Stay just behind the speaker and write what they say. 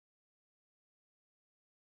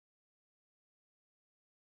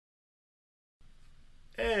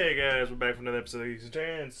Hey guys, we're back for another episode of Geek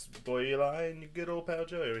Centurions. Boy Eli and your good old pal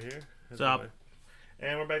Joey over here. What's up?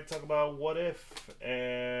 And we're back to talk about What If,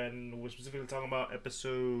 and we're specifically talking about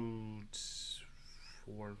episodes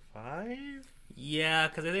 4 and 5? Yeah,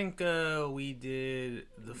 because I think we did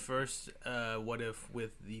the first What If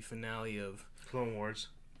with the finale of Clone Wars.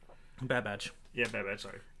 Bad Batch. Yeah, Bad Batch,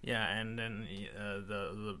 sorry. Yeah, and then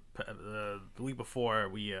the week before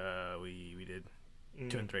we did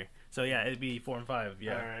 2 and 3. So yeah, it'd be 4 and 5.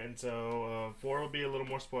 Yeah. Alright, and so 4 will be a little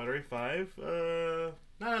more spoilery. 5,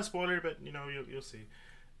 not a spoiler, but you'll see.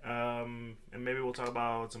 And maybe we'll talk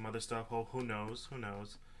about some other stuff. Who knows?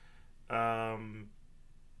 Probably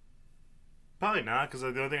not, because the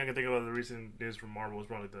only thing I can think about the recent news from Marvel was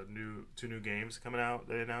probably the two new games coming out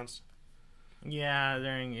they announced. Yeah,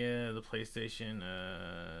 during the PlayStation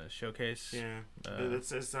showcase. Yeah, but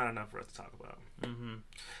it's not enough for us to talk about. Mm-hmm.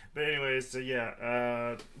 But anyways, so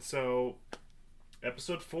yeah, so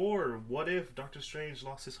episode 4, what if Doctor Strange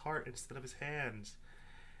lost his heart instead of his hands?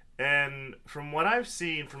 And from what I've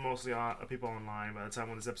seen from mostly people online by the time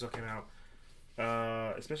when this episode came out,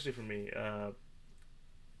 especially for me,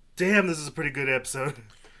 damn, this is a pretty good episode.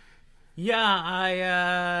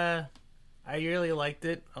 Yeah, I really liked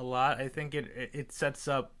it a lot. I think it sets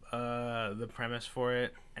up the premise for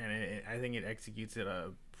it, and I think it executes it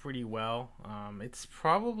pretty well. It's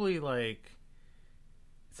probably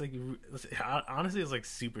honestly, it's like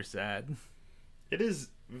super sad. It is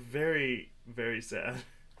very, very sad.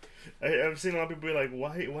 I've seen a lot of people be like,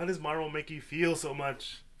 why does Marvel make you feel so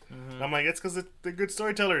much? Mm-hmm. I'm like, it's because they're good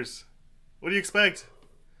storytellers. What do you expect?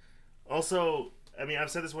 Also, I mean, I've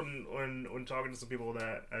said this when talking to some people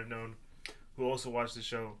that I've known who also watched the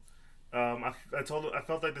show. I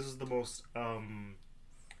felt like this is the most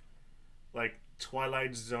like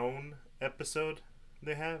Twilight Zone episode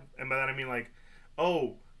they have, and by that I mean like,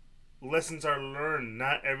 oh, lessons are learned.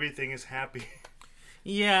 Not everything is happy.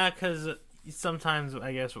 Yeah, because sometimes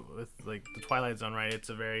I guess with like the Twilight Zone, right? It's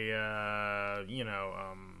a very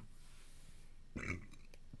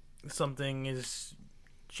something is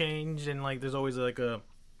changed, and like there's always like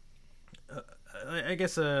I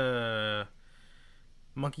guess a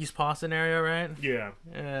monkey's paw scenario, right? Yeah.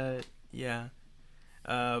 Yeah.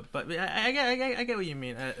 But I get what you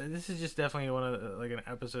mean. This is just definitely one of like an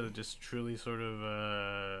episode that just truly sort of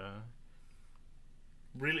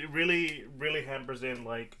really hampers in,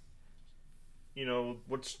 like,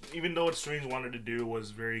 even though what Strange wanted to do was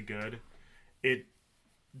very good, it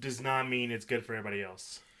does not mean it's good for everybody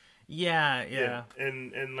else. Yeah.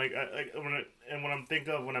 And like when I'm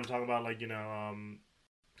talking about, like, a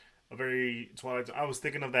very Twilight Zone, I was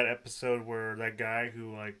thinking of that episode where that guy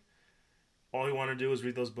who, like, all he wanted to do was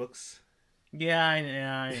read those books. Yeah.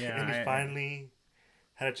 And he finally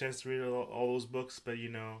had a chance to read all those books, but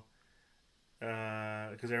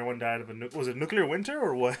because everyone died of was it nuclear winter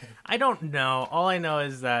or what? I don't know. All I know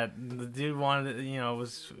is that the dude wanted,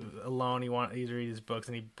 was alone. He wanted to read his books,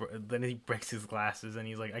 and then he breaks his glasses, and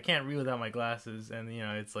he's like, I can't read without my glasses, and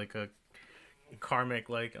it's like a karmic,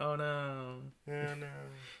 like, oh no. Yeah, no.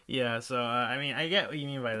 Yeah, so I mean, I get what you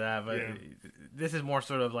mean by that, but Yeah. This is more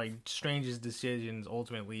sort of like Strange's decisions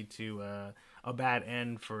ultimately lead to a bad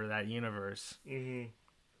end for that universe. Mm-hmm.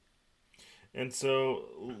 And so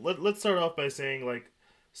let's start off by saying, like,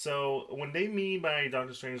 so when they mean by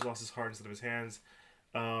Doctor Strange lost his heart instead of his hands,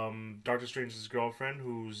 Doctor Strange's girlfriend,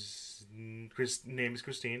 whose name is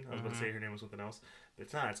Christine. I was about to say her name was something else, but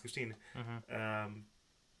it's not. It's Christine. Mm-hmm.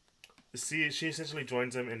 She essentially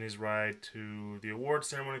joins him in his ride to the award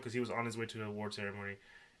ceremony, because he was on his way to the award ceremony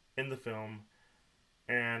in the film,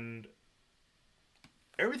 and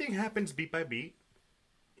everything happens beat by beat,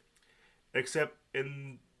 except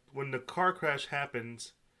when the car crash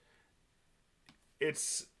happens,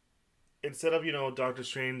 it's instead of Doctor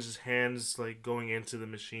Strange's hands like going into the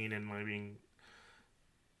machine and like being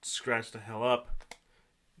scratched the hell up,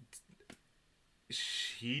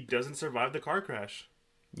 she doesn't survive the car crash.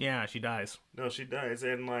 Yeah, she dies. No, she dies.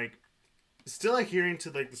 And like, still adhering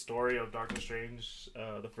to like the story of Doctor Strange,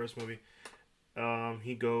 the first movie,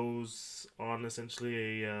 he goes on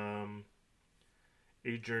essentially a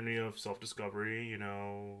journey of self-discovery,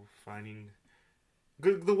 finding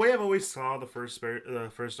the way I've always saw the first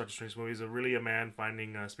Doctor Strange movie is really a man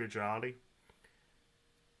finding spirituality.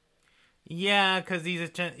 Yeah, because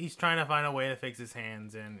he's trying to find a way to fix his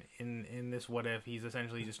hands, and in this what if, he's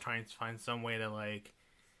essentially just trying to find some way to like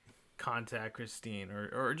contact Christine,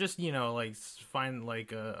 or just like find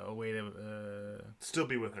like a way to still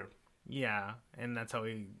be with her. Yeah, and that's how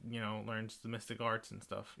he learns the mystic arts and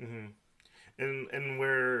stuff. Mm-hmm. And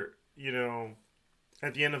where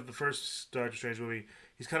at the end of the first Doctor Strange movie,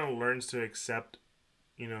 he's kind of learns to accept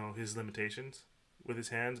his limitations with his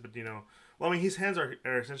hands. But well, I mean, his hands are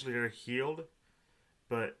essentially healed,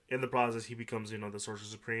 but in the process, he becomes the Sorcerer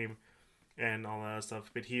Supreme and all that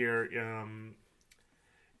stuff. But here,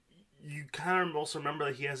 you kind of also remember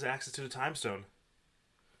that he has access to the Time Stone.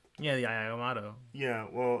 Yeah, the Yamato. Yeah,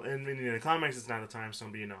 well, in the comics, it's not a Time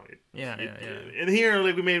Stone, but Yeah. And here,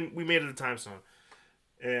 like we made it a Time Stone,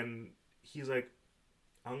 and he's like,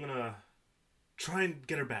 I'm gonna try and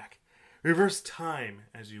get her back, reverse time,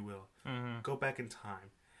 as you will, go back in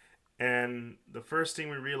time, and the first thing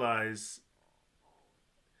we realize,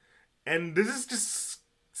 and this is just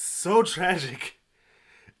so tragic,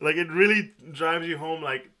 like it really drives you home,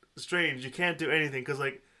 like Strange, you can't do anything because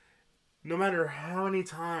like. No matter how many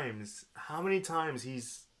times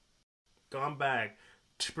he's gone back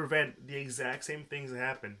to prevent the exact same things that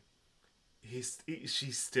happen,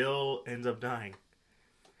 she still ends up dying.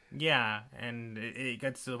 Yeah, and it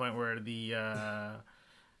gets to the point where the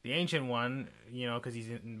Ancient One, because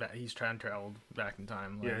he's trying to travel back in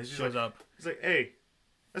time. Like, Yeah, he shows up. He's like, "Hey,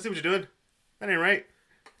 I see what you're doing. That ain't right."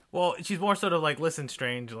 Well, she's more sort of like, "Listen,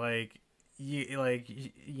 Strange, like."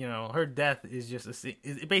 Her death is just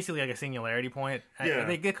is basically like a singularity point. Yeah.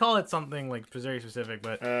 They call it something like very specific,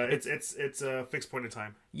 but it's a fixed point in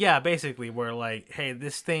time. Yeah, basically, where like, hey,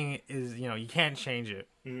 this thing is you can't change it.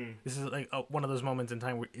 Mm-hmm. This is like one of those moments in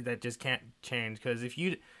time that just can't change because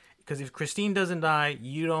if Christine doesn't die,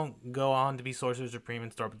 you don't go on to be Sorcerer Supreme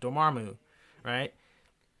and start Dormammu, right?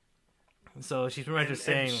 So she's pretty much just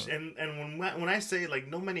saying, and when I say like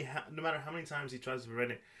no matter how many times he tries to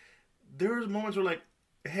prevent it. There's moments where like,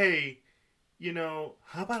 hey,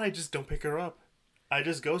 how about I just don't pick her up? I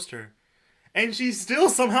just ghost her. And she still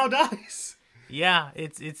somehow dies. Yeah,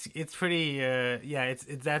 it's pretty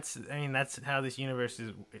that's how this universe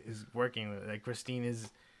is working. Like Christine is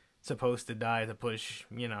supposed to die to push,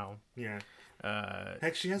 Yeah.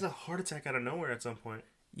 Heck, she has a heart attack out of nowhere at some point.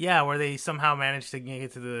 Yeah, where they somehow managed to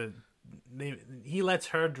get to he lets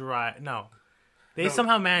her drive. No. They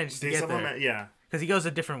somehow managed to get there. Yeah. Because he goes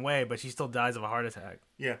a different way, but she still dies of a heart attack.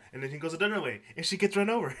 Yeah, and then he goes another way, and she gets run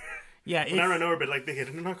over. Yeah, well, not run over, but like they hit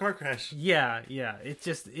in a car crash. Yeah. It's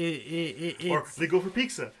just or they go for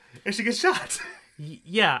pizza, and she gets shot.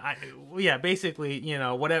 Basically,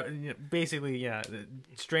 whatever. Basically, yeah.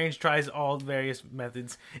 Strange tries all various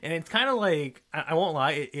methods, and it's kind of like I won't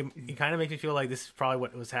lie. It kind of makes me feel like this is probably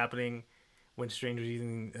what was happening when Strange was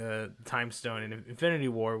using Time Stone in Infinity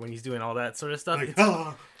War when he's doing all that sort of stuff. Like,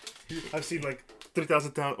 I've seen like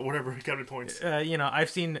 3,000 whatever counted points. I've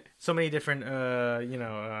seen so many different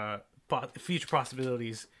future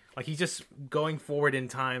possibilities. Like he's just going forward in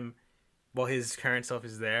time while his current self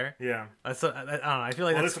is there. Yeah. I don't know. I feel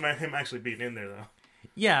like that's him actually being in there though.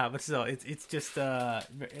 Yeah, but still, it's just that's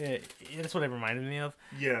what it reminded me of.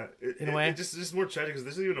 Yeah, in a way, it's just more tragic because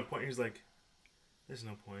there's even a point. He's like, "There's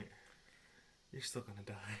no point. You're still gonna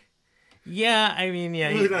die." Yeah, I mean,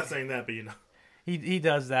 yeah. He's not saying that, but He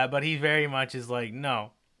does that, but he very much is like,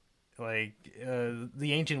 no. Like,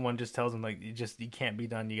 the Ancient One just tells him, like, you can't be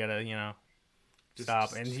done. You gotta,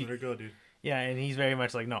 stop. And just let her go, dude. Yeah, and he's very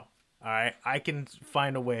much like, no. Alright, I can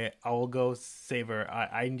find a way. I will go save her.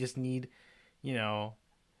 I just need, the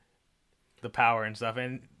power and stuff.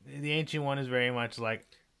 And the Ancient One is very much like,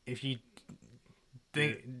 if you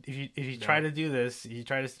try to do this, you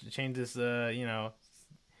try to change this,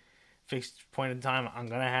 fixed point in time, I'm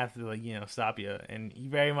gonna have to stop you. And he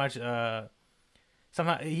very much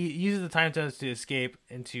somehow he uses the time stones to escape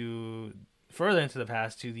further into the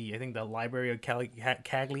past to the library of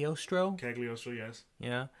Cagliostro. Cagliostro, yes.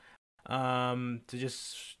 Yeah. To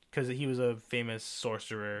just because he was a famous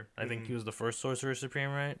sorcerer. I think he was the first Sorcerer Supreme,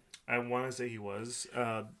 right? I want to say he was.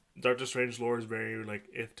 Doctor Strange lore is very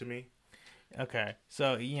if to me. Okay,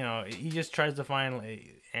 so he just tries to find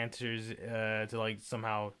answers to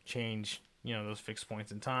somehow change those fixed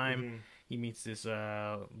points in time. Mm-hmm. He meets this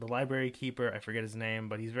the library keeper. I forget his name,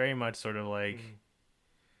 but he's very much sort of like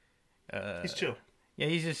he's chill. Yeah,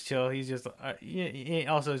 he's just chill. He's just he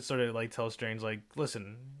also sort of tells Strange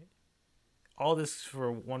listen, all this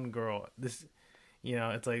for one girl. This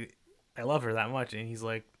it's like I love her that much, and he's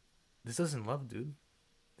like, this isn't love, dude.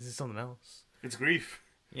 This is something else. It's grief.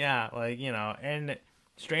 Yeah, and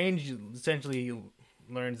Strange essentially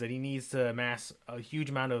learns that he needs to amass a huge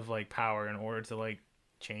amount of power in order to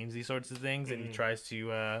change these sorts of things, and he tries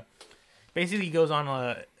to basically goes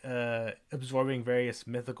on absorbing various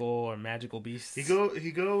mythical or magical beasts. He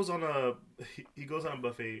goes on a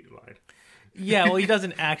buffet line. Yeah, well, he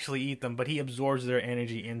doesn't actually eat them, but he absorbs their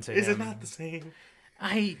energy into him. Is it not the same?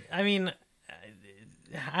 I mean,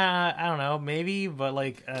 I don't know, maybe, but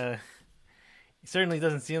He certainly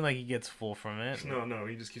doesn't seem like he gets full from it. No,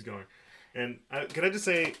 he just keeps going. And can I just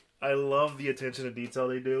say, I love the attention to detail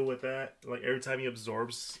they do with that. Like every time he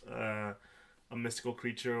absorbs a mystical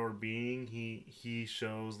creature or being, he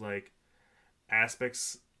shows like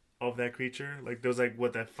aspects of that creature. Like there was like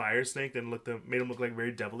that fire snake that made him look like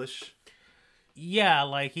very devilish. Yeah,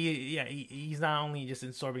 like he's not only just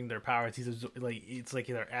absorbing their powers, like it's like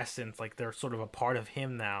their essence, like they're sort of a part of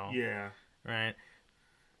him now. Yeah. Right.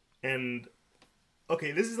 And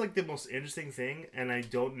okay, this is like the most interesting thing, and I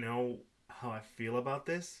don't know how I feel about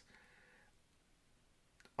this.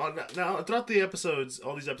 Now, throughout the episodes,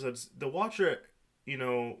 all these episodes, the Watcher,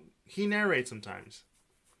 he narrates sometimes.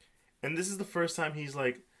 And this is the first time he's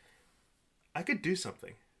like, I could do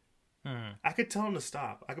something. I could tell him to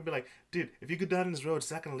stop. I could be like, dude, if you go down this road,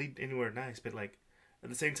 it's not going to lead anywhere nice. But like, at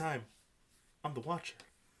the same time, I'm the Watcher.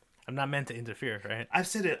 I'm not meant to interfere, right? I've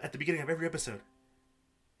said it at the beginning of every episode.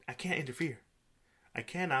 I can't interfere. I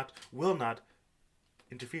cannot, will not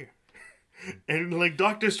interfere. And like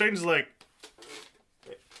Doctor Strange is like,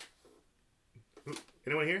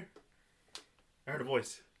 anyone here? I heard a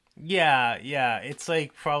voice. Yeah, it's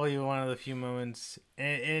like probably one of the few moments,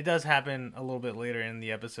 and it does happen a little bit later in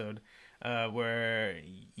the episode, where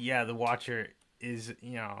the Watcher is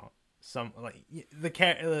some like the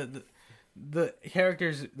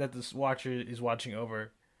characters that this Watcher is watching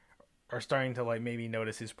over are starting to like maybe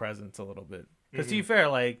notice his presence a little bit. Because to be fair,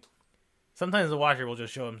 like sometimes the Watcher will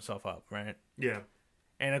just show himself up, right? Yeah,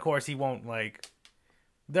 and of course he won't like.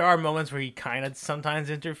 There are moments where he kind of sometimes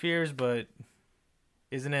interferes, but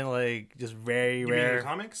isn't it like just very rare? In the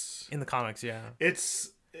comics? In the comics, yeah.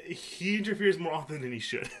 He interferes more often than he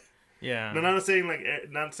should. Yeah. No, not saying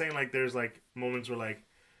like there's like moments where like,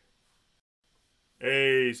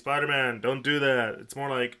 hey, Spider-Man, don't do that. It's more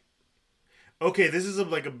like, okay, this is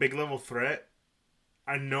like a big level threat.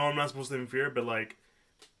 I know I'm not supposed to interfere, but like,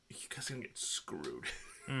 you guys are gonna get screwed.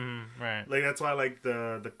 Right. Like that's why like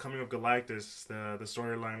the coming of Galactus, the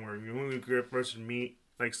storyline where when we first meet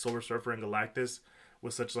like Silver Surfer and Galactus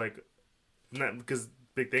was such like, not because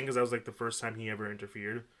big thing because that was like the first time he ever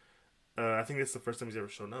interfered. I think it's the first time he's ever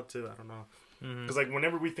shown up too. I don't know because like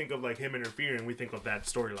whenever we think of like him interfering, we think of that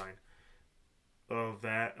storyline. Of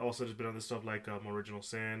that, also there's been other stuff like Original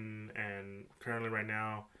Sin, and currently right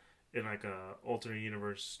now in like a alternate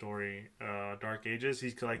universe story, Dark Ages.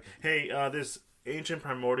 He's like, hey, this ancient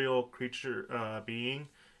primordial creature being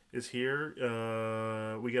is here.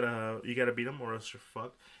 You gotta beat him or else you're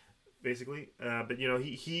fucked, basically. But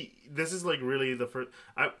he this is like really the first.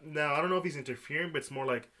 I don't know if he's interfering, but it's more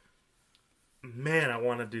like, man, I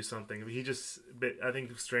want to do something. But I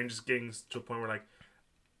think Strange is getting to a point where like,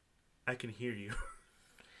 I can hear you.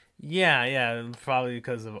 Yeah, probably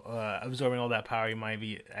because of absorbing all that power, you might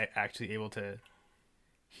be actually able to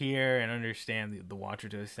hear and understand the Watcher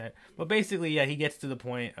to a extent. But basically, he gets to the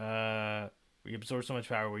point where he absorbs so much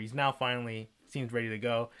power where he's now finally seems ready to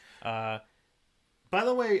go. By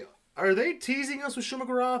the way, are they teasing us with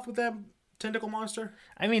Shumagorath with that tentacle monster?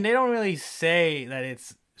 I mean, they don't really say that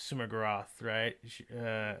it's Shumagorath, right?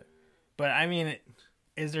 But I mean,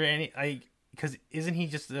 is there any like? Because isn't he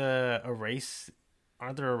just a race?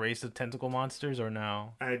 Aren't there a race of tentacle monsters or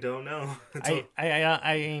no? I don't know. I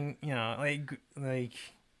mean, like.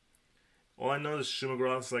 All I know is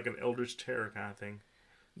Shumagorath is like an Eldritch Terror kind of thing.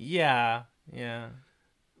 Yeah.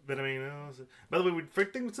 But I mean, by the way,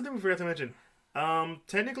 something we forgot to mention.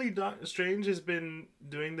 Technically, Doctor Strange has been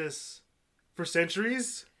doing this for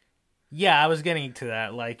centuries. Yeah, I was getting to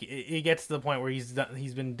that. Like, it gets to the point where he's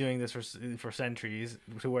been doing this for centuries,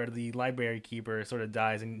 to where the library keeper sort of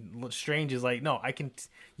dies, and Strange is like, no, I can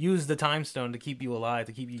use the time stone to keep you alive,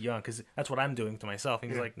 to keep you young, because that's what I'm doing to myself.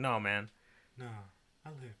 And he's like, no, man. No, I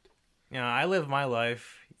lived. I lived my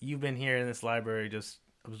life. You've been here in this library just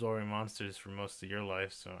absorbing monsters for most of your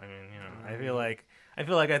life. So I mean, I feel like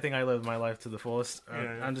I think I lived my life to the fullest.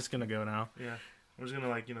 I'm just gonna go now. Yeah, I'm just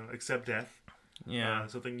gonna accept death. Yeah,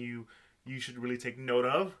 something you should really take note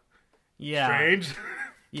of. Yeah, Strange.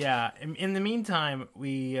 Yeah. In the meantime,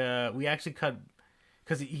 we actually cut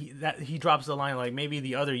because he drops the line like, maybe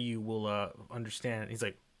the other you will understand. He's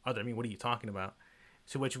like, other? I mean, what are you talking about?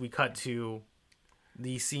 To which we cut to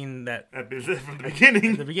the scene that from the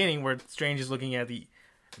beginning. At the beginning, where Strange is looking at the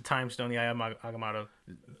time stone, the Eye of Agamotto,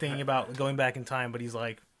 thinking about going back in time, but he's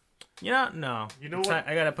like, no. You know what?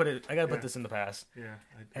 I gotta put this in the past. Yeah.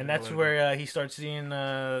 And that's where he starts seeing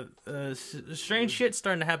strange shit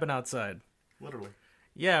starting to happen outside. Literally.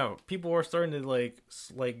 Yeah, people were starting to like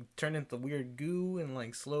turn into weird goo and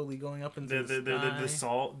like slowly going up into the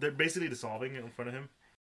sky. They're basically dissolving in front of him.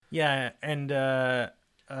 Yeah, and the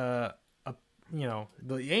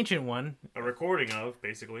ancient one, a recording of,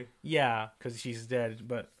 basically. Yeah, because she's dead.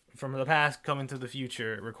 But from the past coming to the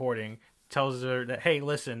future, recording tells her that, hey,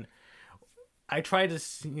 listen, I tried to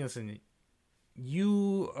listen.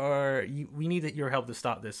 We need your help to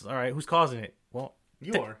stop this. All right, who's causing it? Well,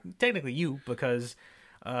 You are technically you, because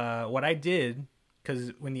what I did,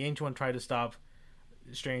 because when the Ancient One tried to stop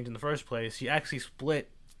Strange in the first place, he actually split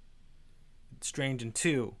Strange in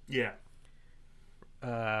two. Yeah.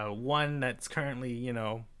 One that's currently,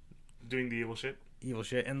 Doing the evil shit.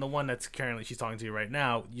 and the one that's currently she's talking to you right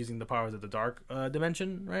now, using the powers of the dark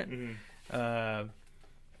dimension, right? Mm-hmm.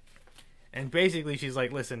 And basically she's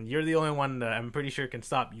like, listen, you're the only one that I'm pretty sure can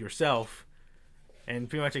stop yourself, and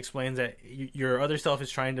pretty much explains that your other self is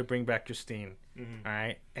trying to bring back Christine. Mm-hmm. All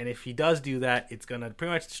right, and if he does do that, it's gonna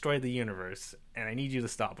pretty much destroy the universe, and I need you to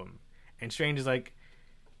stop him. And Strange is like,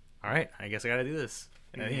 all right, I guess I gotta do this.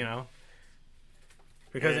 Mm-hmm.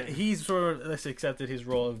 Because he's sort of accepted his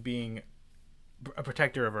role of being a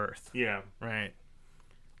protector of Earth. Yeah. Right.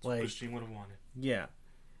 That's what Christine would have wanted. Yeah.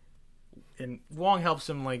 And Wong helps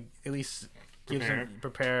him, like, at least giving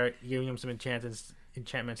him some enchantments.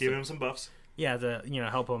 Giving him some buffs. Yeah, to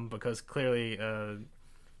help him, because clearly the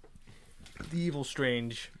evil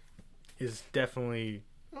Strange is definitely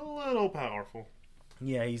a little powerful.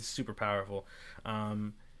 Yeah, he's super powerful.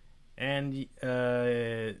 And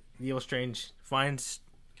the evil Strange finds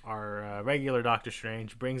our regular Doctor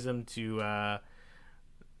Strange, brings him to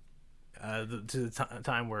the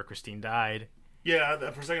time where Christine died. Yeah,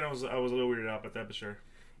 for a second I was a little weirded out about that, but sure.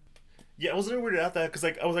 Yeah, I was a little weirded out that because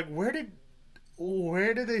I was like, where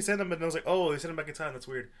did they send him? And I was like, oh, they sent him back in time. That's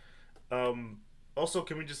weird. Also,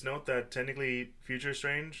 can we just note that technically Future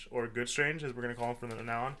Strange, or Good Strange, as we're gonna call him from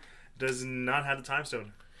now on, does not have the Time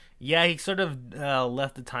Stone. Yeah, he sort of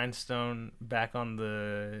left the Time Stone back on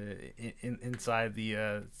the inside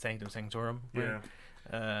the Sanctum Sanctorum. Right?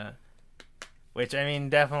 Yeah. Which, I mean,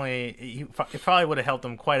 definitely, it probably would have helped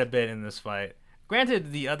him quite a bit in this fight.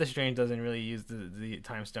 Granted, the other Strange doesn't really use the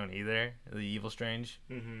Time Stone either, the evil Strange.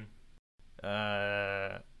 Mm-hmm.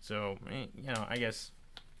 So, I guess,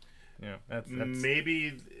 that's...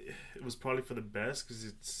 Maybe it was probably for the best, because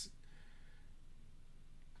it's...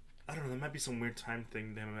 I don't know, there might be some weird time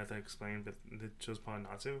thing they have to explain, but they chose probably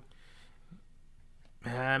not to.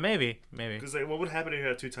 Maybe. Because what would happen if you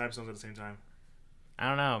had two time stones at the same time? I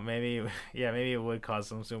don't know. Maybe it would cause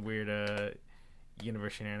some weird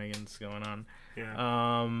universe shenanigans going on. Yeah.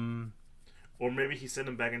 Or maybe he sent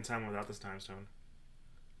him back in time without this time stone.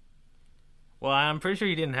 Well, I'm pretty sure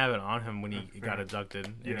he didn't have it on him when he got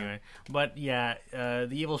abducted. Yeah. Anyway, but yeah, the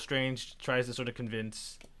evil Strange tries to sort of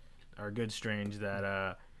convince our good Strange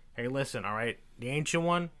that, hey, listen, all right, the Ancient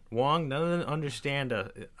One, Wong, none of them understand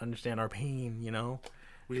our pain,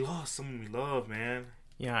 We lost someone we love, man.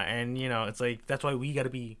 Yeah, and it's like that's why we got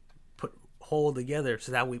to be put whole together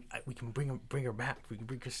so that we can bring her back. We can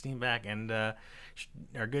bring Christine back, and the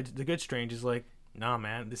good Strange is like, nah,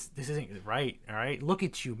 man, this isn't right. All right, look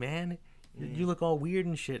at you, man. You look all weird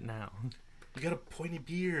and shit now. You got a pointy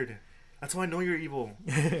beard. That's how I know you're evil.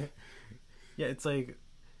 Yeah, it's like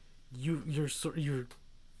you're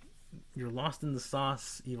lost in the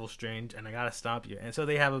sauce, evil Strange, and I gotta stop you. And so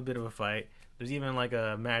they have a bit of a fight. There's even like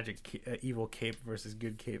a evil cape versus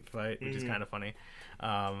good cape fight, which is kind of funny.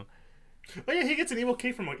 Oh yeah, he gets an evil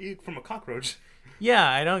cape from a cockroach.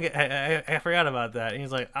 Yeah, I forgot about that. And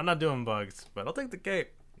he's like, I'm not doing bugs, but I'll take the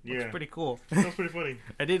cape. Looks pretty cool. That's pretty funny.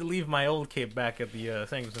 I did leave my old cape back at the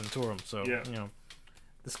Sanctum Sanctorum, so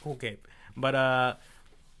this cool cape. But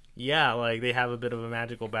yeah, like they have a bit of a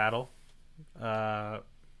magical battle.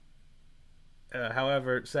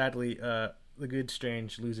 However, sadly, the good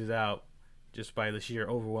Strange loses out just by the sheer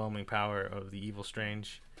overwhelming power of the evil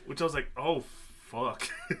Strange. Which I was like, oh, fuck.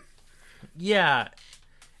 Yeah.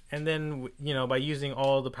 And then, by using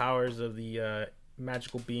all the powers of the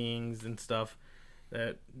magical beings and stuff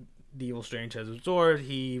that the evil Strange has absorbed,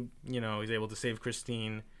 he, he's able to save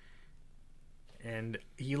Christine. And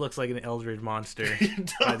he looks like an Eldritch monster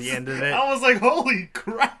by the end of it. I was like, holy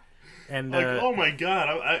crap. And oh my god,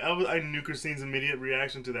 I knew Christine's immediate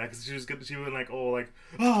reaction to that, because she went like,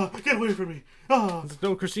 get away from me,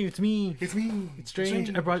 no, Christine, it's me, it's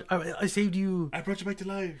Strange. I saved you, I brought you back to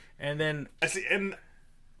life. And then and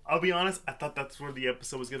I'll be honest, I thought that's where the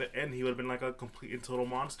episode was gonna end. He would have been like a complete and total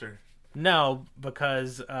monster. No,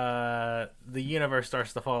 because the universe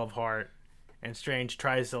starts to fall apart, and Strange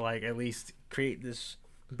tries to at least create this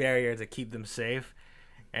barrier to keep them safe.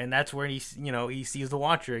 And that's where he sees the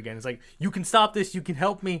Watcher again. It's like, you can stop this. You can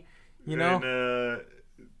help me. And the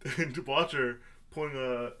Watcher pulling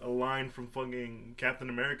a line from fucking Captain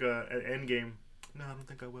America at Endgame. No, I don't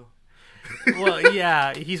think I will. Well,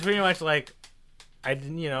 yeah, he's pretty much like, I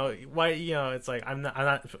didn't, why, it's like I'm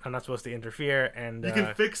not supposed to interfere, and You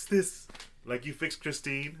can fix this, like you fixed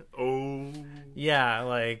Christine. Oh, yeah,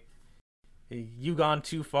 like you gone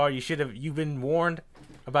too far. You've been warned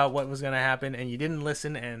about what was gonna happen, and you didn't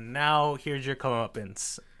listen, and now here's your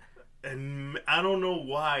comeuppance. and I don't know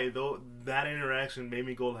why though. That interaction made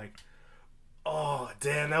me go like, oh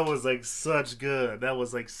damn, that was like such good. That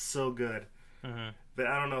was like so good. Mm-hmm. But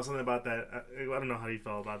I don't know, something about that. I don't know how you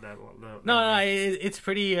felt about that. No, it's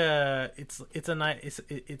pretty. It's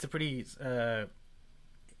a pretty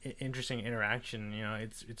interesting interaction.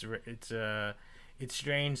 It's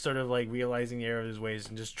strange, sort of like realizing the error of his ways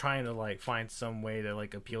and just trying to like find some way to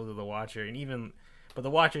like appeal to the watcher. But the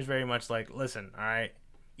watcher is very much like, listen, all right,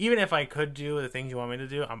 even if I could do the things you want me to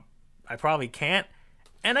do, I probably can't,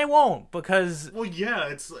 and I won't because. Well,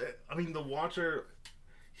 yeah, I mean, the watcher,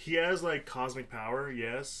 he has like cosmic power,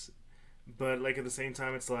 yes, but like at the same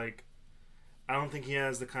time, it's like I don't think he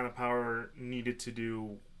has the kind of power needed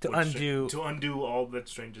to undo all that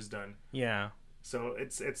Strange has done. Yeah. So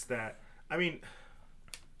it's that. I mean,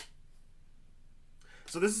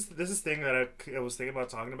 so this is thing that I was thinking about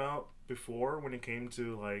talking about before when it came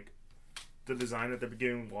to like the design at the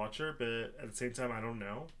beginning of Watcher, but at the same time, I don't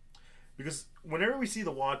know, because whenever we see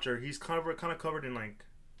the Watcher, he's kind of covered in like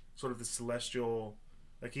sort of the celestial.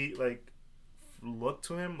 Like he like look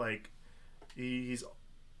to him like he's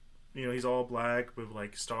he's all black with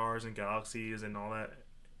like stars and galaxies and all that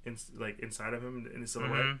inside of him in his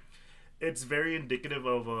silhouette. Mm-hmm. It's very indicative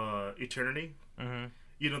of eternity. Mm-hmm.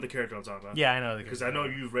 You know the character I'm talking about. Yeah, I know because I know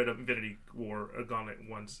you've read Infinity War Gauntlet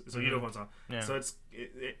once, so you know what I'm talking. Yeah. So it's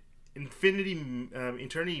Infinity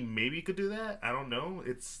Eternity maybe could do that. I don't know.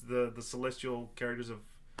 It's the celestial characters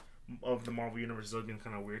of the Marvel universe is looking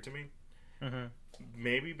kind of weird to me. Mm-hmm.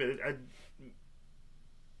 Maybe, but I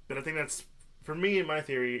think that's, for me, in my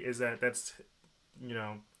theory is that's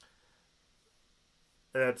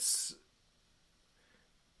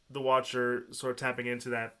the Watcher sort of tapping into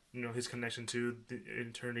that, his connection to the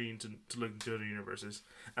eternity and to look into the universes.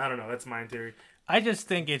 I don't know. That's my theory. I just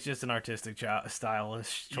think it's just an artistic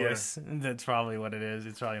stylish choice. Yeah. That's probably what it is.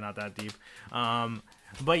 It's probably not that deep.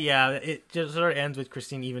 But yeah, it just sort of ends with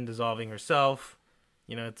Christine even dissolving herself.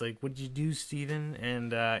 It's like, what'd you do, Steven?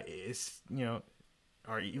 And it's,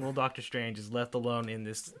 our evil Doctor Strange is left alone in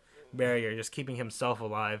this barrier, just keeping himself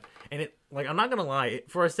alive. And it, like, I'm not gonna lie,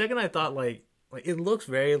 for a second I thought like it looks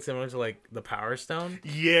very similar to like the Power Stone.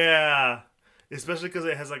 Yeah, especially because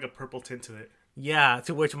it has like a purple tint to it. Yeah,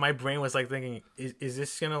 to which my brain was like thinking, is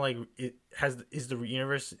this gonna like is this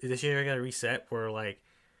universe gonna reset where like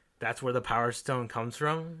that's where the Power Stone comes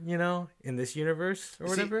from, in this universe or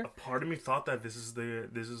whatever. A part of me thought that this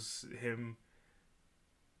is him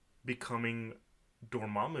becoming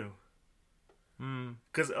Dormammu.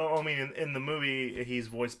 Because I mean, in the movie, he's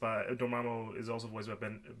voiced by Dormammu is also voiced by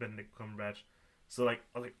Benedict Cumberbatch. So like,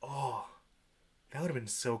 I was like, oh, that would have been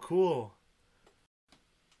so cool.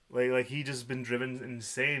 Like he just been driven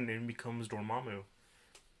insane and becomes Dormammu.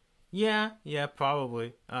 Yeah,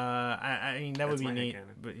 probably. I mean that would be neat,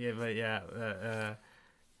 but yeah,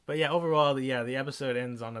 overall, the episode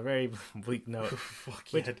ends on a very bleak note.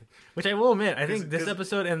 Which I will admit, I think this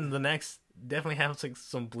episode and the next definitely have like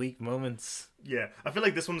some bleak moments. Yeah, I feel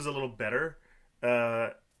like this one is a little better.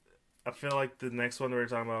 I feel like the next one we're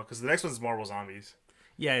talking about, because the next one's Marvel Zombies.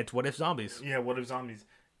 Yeah, it's What If Zombies. Yeah, What If Zombies.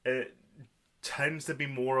 It tends to be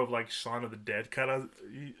more of like Shaun of the Dead kind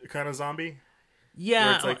of zombie.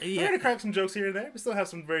 Yeah, it's like, we're gonna crack some jokes here and there. We still have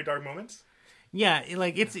some very dark moments. Yeah,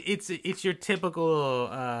 like it's your typical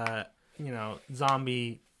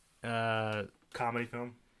zombie comedy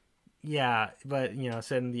film. Yeah, but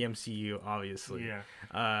set in the MCU, obviously.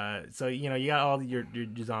 Yeah. So you got all your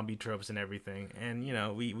zombie tropes and everything, and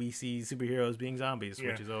we see superheroes being zombies,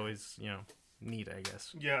 which is always neat, I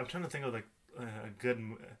guess. Yeah, I'm trying to think of like a good.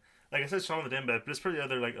 Like I said, Shaun of the Dead, but there's probably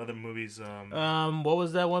other movies. What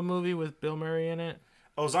was that one movie with Bill Murray in it?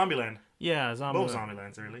 Oh, Zombieland. Yeah, Zombieland. Both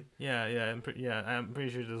Zombielands, really. Yeah. I'm pretty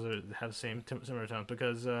sure those have similar tones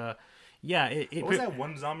because, What was that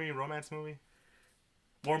one zombie romance movie?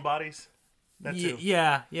 Warm Bodies. That too.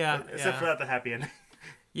 Yeah. Except for that, the happy ending.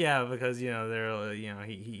 Yeah, because they're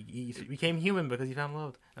he became human because he found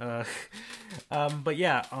love. But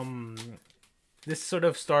yeah, this sort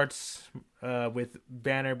of starts with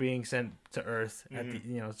Banner being sent to Earth at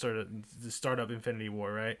the sort of the start of Infinity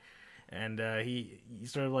War, right? And he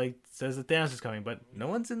sort of like says that Thanos is coming, but no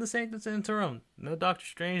one's in the Sanctum. No Doctor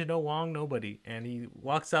Strange, no Wong, nobody. And he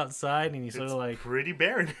walks outside and he's sort of like pretty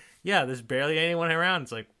barren. Yeah, there's barely anyone around.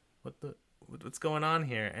 It's like, what's going on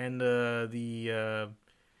here? And the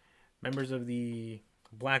members of the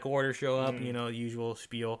Black Order show up, usual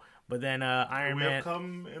spiel. But then Iron We Man, have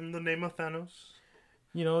come in the name of Thanos.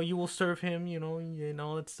 you will serve him, and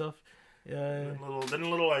all that stuff. Then a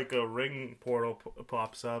little like a ring portal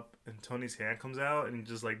pops up, and Tony's hand comes out, and he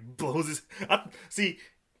just like blows his. See,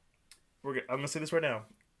 I'm gonna say this right now.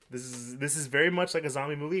 This is very much like a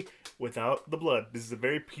zombie movie without the blood. This is a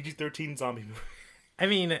very PG-13 zombie movie. I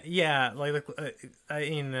mean, yeah, like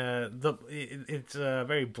it's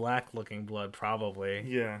very black looking blood, probably.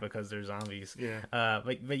 Yeah, because they're zombies. Yeah.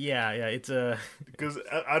 But yeah, it's because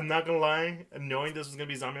I'm not gonna lie, knowing this was gonna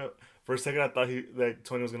be zombie, for a second I thought that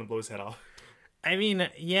Tony was gonna blow his head off. I mean,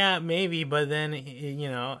 yeah, maybe, but then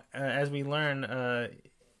as we learn,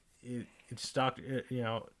 it's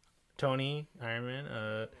Tony, Iron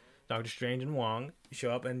Man, Doctor Strange, and Wong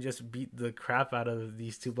show up and just beat the crap out of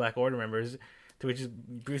these two Black Order members. To which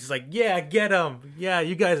Bruce is like, "Yeah, get them. Yeah,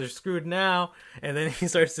 you guys are screwed now." And then he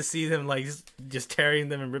starts to see them like just tearing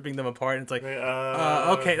them and ripping them apart. And it's like,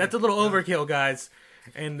 okay, that's a little overkill, guys.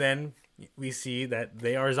 And then we see that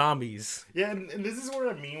they are zombies. Yeah, and this is what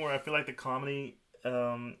I mean, where I feel like the comedy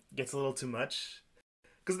gets a little too much.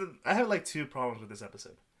 Because I have like two problems with this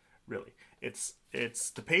episode. Really, it's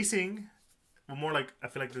the pacing. Well, more like I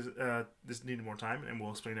feel like this needed more time, and we'll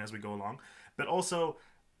explain it as we go along. But also,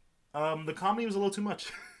 the comedy was a little too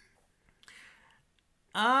much.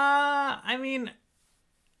 I mean,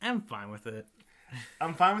 I'm fine with it.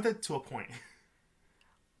 I'm fine with it to a point.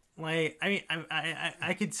 Like, I mean,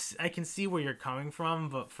 I can see where you're coming from,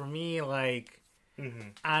 but for me, like,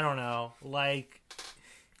 I don't know. Like,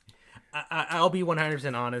 I'll be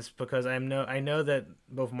 100% honest because I know that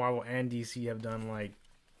both Marvel and DC have done like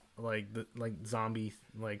zombie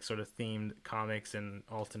like sort of themed comics and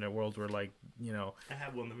alternate worlds where like I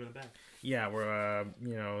have one of them in the back. Yeah, where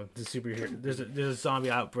the superhero there's a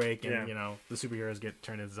zombie outbreak and the superheroes get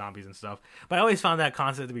turned into zombies and stuff. But I always found that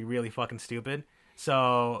concept to be really fucking stupid.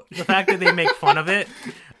 So the fact that they make fun of it,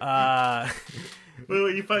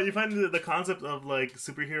 wait, you find the concept of like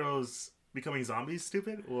superheroes becoming zombies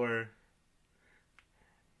stupid, or?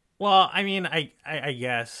 Well, I mean, I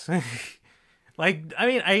guess. Like, I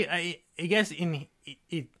mean, I guess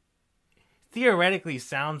it theoretically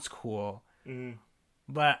sounds cool,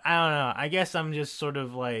 but I don't know. I guess I'm just sort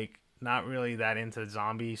of like not really that into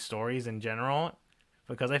zombie stories in general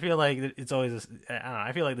because I feel like it's always I don't know.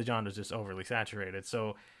 I feel like the genre is just overly saturated.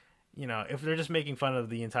 So, if they're just making fun of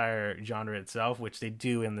the entire genre itself, which they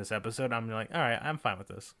do in this episode, I'm like, all right, I'm fine with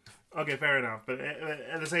this. Okay, fair enough. But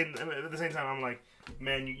at the same time, I'm like,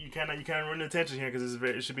 man, you kind of ruin the tension here because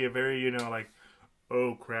it should be a very like,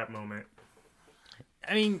 oh crap moment.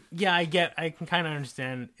 I mean, yeah, I can kind of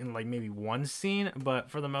understand in like maybe one scene, but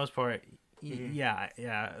for the most part, yeah,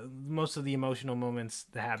 most of the emotional moments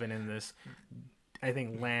that happen in this, I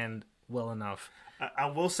think, land well enough. I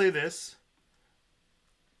will say this.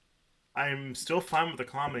 I'm still fine with the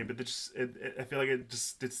comedy, but I feel like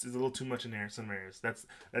it's a little too much in there in some areas. That's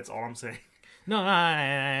all I'm saying. No,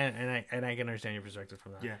 and I can understand your perspective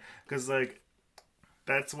from that. Yeah, because like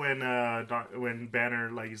that's when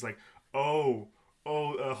Banner like he's like,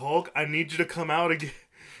 Hulk, I need you to come out again.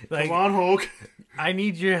 Like, come on, Hulk. I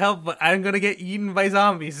need your help, but I'm gonna get eaten by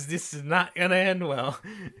zombies. This is not gonna end well,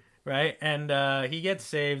 right? And he gets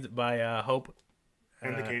saved by Hope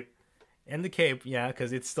and the cape. And the cape, yeah,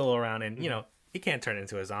 because it's still around, and it can't turn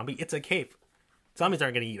into a zombie. It's a cape. Zombies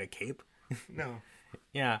aren't gonna eat a cape. No.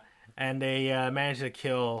 Yeah, and they manage to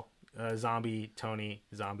kill Zombie Tony,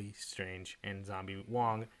 Zombie Strange, and Zombie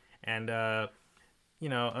Wong, and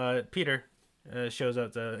Peter shows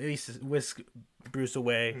up to at least whisk Bruce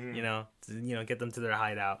away, to, get them to their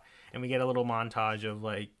hideout, and we get a little montage of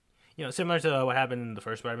like, similar to what happened in the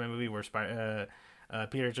first Spider-Man movie, where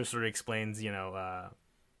Peter just sort of explains,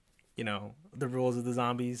 the rules of the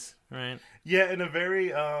zombies, right? Yeah, in a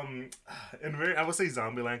very I would say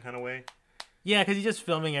Zombieland kind of way. Yeah, because he's just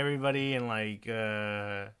filming everybody and like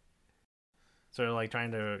sort of like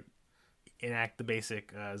trying to enact the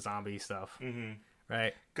basic zombie stuff,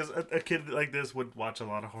 right? Because a kid like this would watch a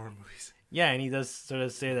lot of horror movies. Yeah, and he does sort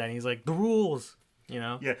of say that, and he's like, the rules,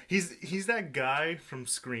 Yeah, he's that guy from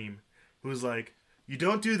Scream who's like, you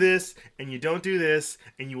don't do this, and you don't do this,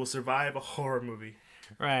 and you will survive a horror movie.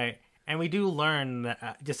 Right. And we do learn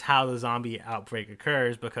that, just how the zombie outbreak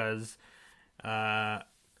occurs because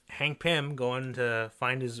Hank Pym, going to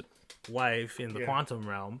find his wife in the quantum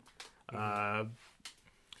realm,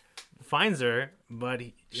 finds her, but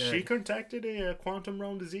she contracted a quantum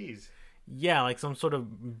realm disease. Yeah, like some sort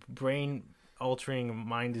of brain altering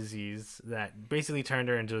mind disease that basically turned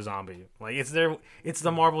her into a zombie. Like it's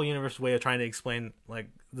the Marvel universe way of trying to explain like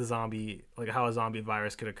the zombie, like how a zombie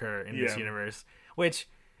virus could occur in this universe. Which,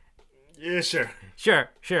 yeah, sure,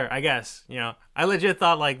 I guess. You know, I legit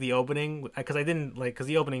thought like the opening, because I didn't like, because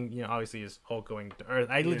the opening, you know, obviously is Hulk going to Earth.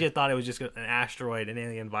 I legit thought it was just an asteroid, an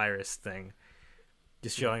alien virus thing,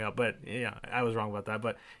 just showing up. But yeah, I was wrong about that.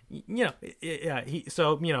 But you know,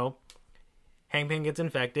 so you know, Hank Pym gets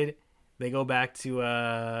infected. They go back to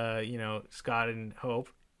you know, Scott and Hope,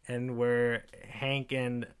 and where Hank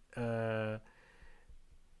and I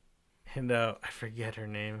forget her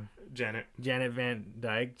name. Janet Van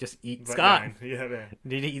Dyke just eat Van Scott. Dyne. Yeah, man.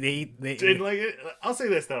 They Did like it? I'll say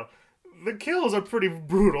this though, the kills are pretty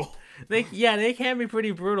brutal. They can be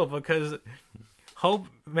pretty brutal because Hope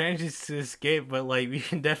manages to escape, but like we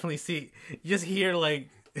can definitely see, you just hear like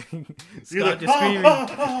Scott just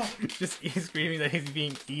screaming, he's screaming that he's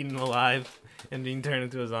being eaten alive and being turned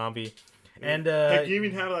into a zombie. And like you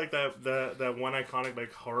even have like that one iconic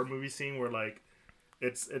like horror movie scene where like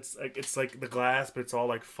it's like the glass, but it's all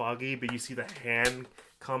like foggy, but you see the hand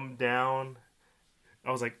come down.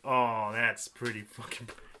 I was like, oh, that's pretty fucking.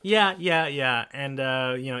 Yeah. And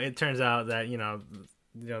you know, it turns out that you know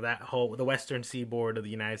that whole the western seaboard of the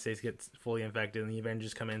United States gets fully infected, and the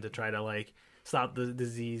Avengers come in to try to like stop the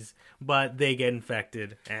disease, but they get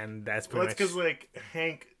infected, and that's pretty much. That's because like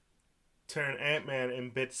Hank turned Ant-Man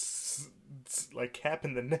and bits like Cap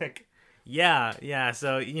in the neck. Yeah.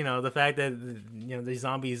 So you know, the fact that you know these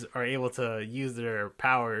zombies are able to use their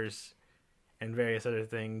powers and various other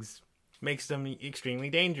things makes them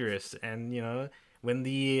extremely dangerous. And you know, when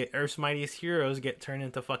the Earth's mightiest heroes get turned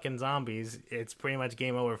into fucking zombies, it's pretty much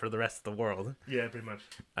game over for the rest of the world. Yeah, pretty much.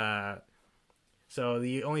 So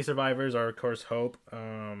the only survivors are, of course, Hope,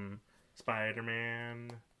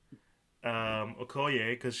 Spider-Man,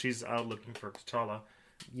 Okoye, because she's out looking for T'Challa.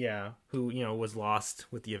 Yeah, who, you know, was lost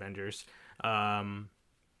with the Avengers.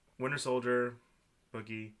 Winter Soldier,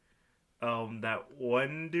 Boogie. That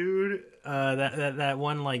one dude. That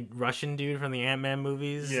one, like, Russian dude from the Ant-Man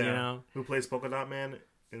movies, you know? Who plays Polka Dot Man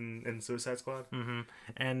in Suicide Squad. Mm-hmm.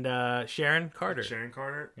 And Sharon Carter.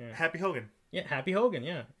 Yeah. Happy Hogan. Yeah, Happy Hogan,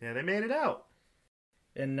 yeah. Yeah, they made it out.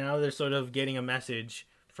 And now they're sort of getting a message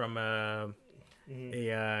from a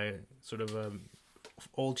sort of a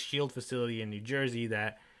old SHIELD facility in New Jersey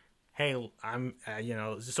that, hey, I'm, you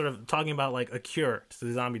know, sort of talking about like a cure to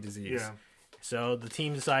the zombie disease. Yeah. So the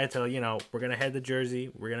team decided to, you know, we're going to head to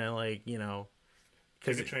Jersey. We're going to, like, you know.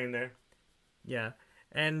 Take a train there. Yeah.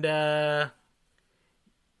 And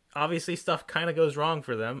obviously stuff kind of goes wrong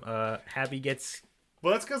for them. Happy gets...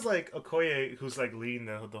 Well, that's because, like, Okoye, who's, like, leading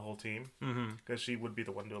the whole team, because she would be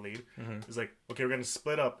the one to lead, is like, okay, we're going to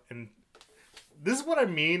split up. And this is what I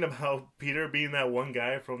mean about Peter being that one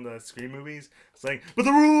guy from the Scream movies. It's like, but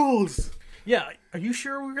the rules! Yeah, are you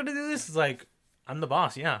sure we're going to do this? It's like, I'm the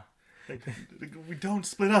boss, yeah. Like, we don't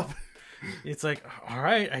split up. It's like, all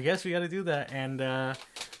right, I guess we got to do that. And,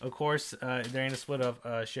 of course, during the split up,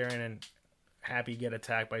 Sharon and Happy get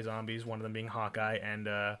attacked by zombies, one of them being Hawkeye, and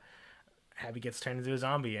Happy gets turned into a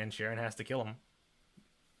zombie, and Sharon has to kill him.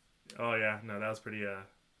 Oh, yeah. No, that was pretty,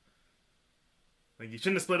 like, you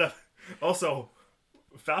shouldn't have split up. Also,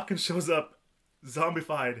 Falcon shows up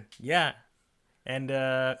zombified. Yeah. And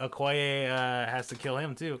Okoye has to kill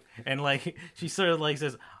him too, and like she sort of like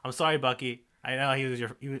says, "I'm sorry, Bucky. I know he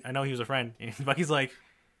was a friend." And Bucky's like,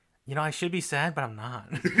 "You know, I should be sad, but I'm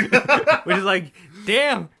not." Which is like,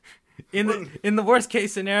 damn. In the worst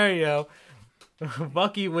case scenario,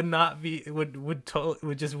 Bucky would not be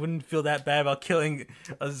would just wouldn't feel that bad about killing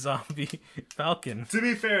a zombie Falcon. To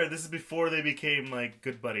be fair, this is before they became like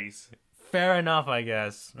good buddies. Fair enough, I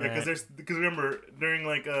guess. Yeah, because remember during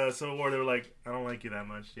like Civil War they were like, I don't like you that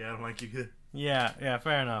much. Yeah, I don't like you either. Yeah,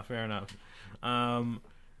 fair enough. And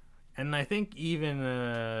I think even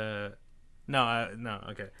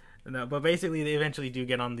okay. No, but basically they eventually do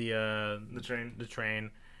get on the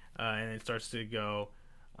train, and it starts to go.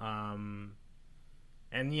 And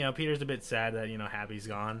you know, Peter's a bit sad that, you know, Happy's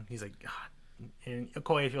gone. He's like, God. And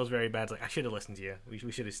Okoye feels very bad. It's like, I should have listened to you.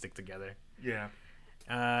 We should have stick together. Yeah.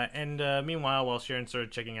 And meanwhile, while Sharon's sort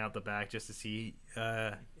of checking out the back just to see,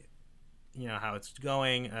 you know, how it's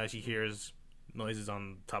going, she hears noises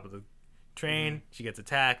on top of the train. Mm-hmm. She gets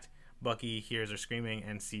attacked. Bucky hears her screaming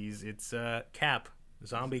and sees it's Cap,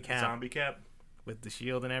 zombie Cap, with the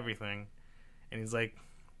shield and everything. And he's like,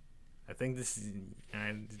 I think this is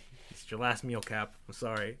your last meal, Cap. I'm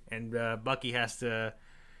sorry. And Bucky has to,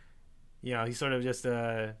 you know, he sort of just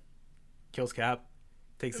kills Cap.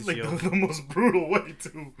 Takes the shield. The most brutal way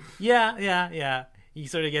too. Yeah. he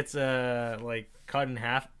sort of gets like cut in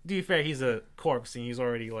half. To be fair, he's a corpse and he's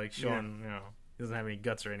already like shown, you know, he doesn't have any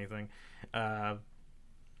guts or anything.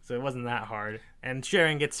 So it wasn't that hard. And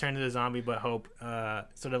Sharon gets turned into a zombie, but Hope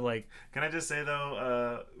sort of like. Can I just say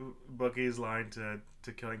though, Bucky's line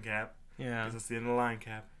to killing Cap? Yeah. Because it's the end of the line,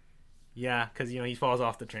 Cap. Yeah, because, you know, he falls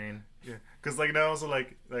off the train. Yeah. Because, like, now also,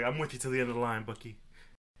 like, I'm with you till the end of the line, Bucky.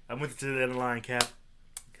 I'm with you till the end of the line, Cap.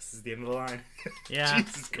 This is the end of the line. Yeah.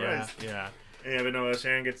 Jesus Christ. Yeah. Yeah, but no,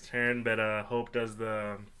 Sharon gets turned, but Hope does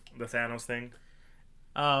the Thanos thing.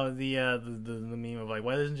 Oh, the meme of, like,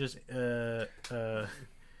 why doesn't just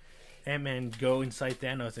Ant-Man go inside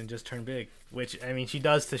Thanos and just turn big? Which, I mean, she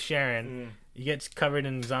does to Sharon. He gets covered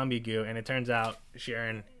in zombie goo, and it turns out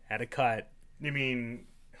Sharon had a cut. You mean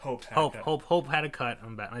Hope had a cut? Hope had a cut.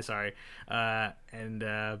 I'm sorry. And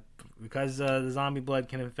because the zombie blood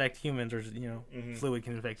can infect humans, or, you know, fluid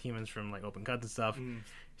can infect humans from, like, open cuts and stuff,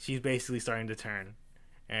 she's basically starting to turn.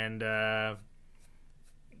 And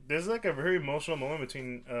there's, like, a very emotional moment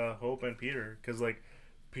between Hope and Peter, because, like,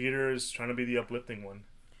 Peter is trying to be the uplifting one.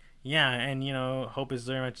 Yeah, and, you know, Hope is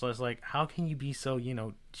very much less like, how can you be so, you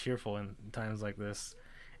know, cheerful in times like this?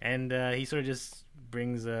 And he sort of just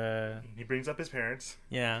brings he brings up his parents.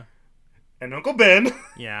 Yeah. And Uncle Ben.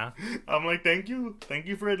 Yeah. I'm like, thank you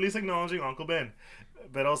for at least acknowledging Uncle Ben.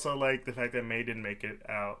 But also, like, the fact that May didn't make it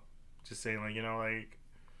out. Just saying, like, you know, like,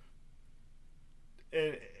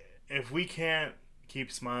 if we can't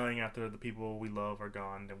keep smiling after the people we love are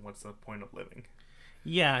gone, then what's the point of living?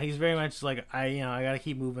 Yeah, he's very much like, I gotta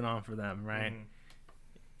keep moving on for them, right?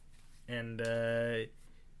 And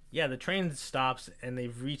yeah, the train stops and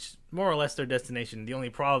they've reached more or less their destination. The only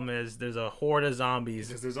problem is there's a horde of zombies.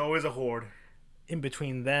 Because there's always a horde in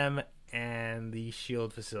between them and the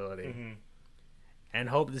SHIELD facility. And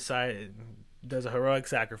Hope does a heroic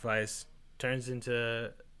sacrifice, turns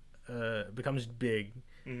into becomes big,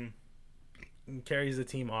 and carries the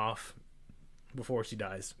team off before she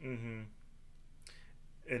dies.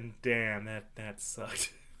 And damn, that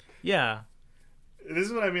sucked. Yeah. This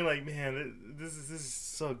is what I mean. Like, man, this is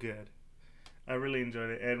so good. I really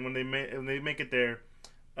enjoyed it. And when they make it there,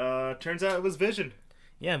 turns out it was Vision.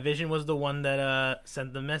 Yeah, Vision was the one that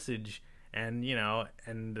sent the message, and you know,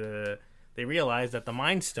 and they realized that the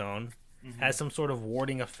Mind Stone has some sort of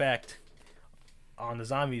warding effect on the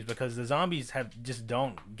zombies, because the zombies just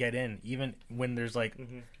don't get in, even when there's like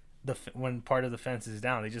when part of the fence is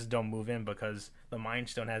down. They just don't move in because the Mind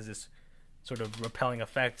Stone has this sort of repelling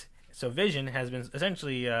effect. So Vision has been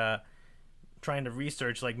essentially trying to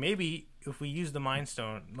research, like, maybe if we use the Mind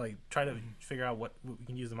Stone, like, try to figure out what we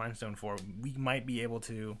can use the Mind Stone for, we might be able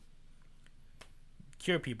to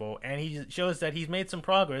cure people. And he shows that he's made some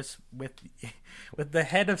progress with the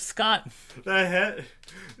head of Scott. They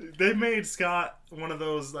made Scott one of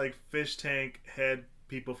those, like, fish tank head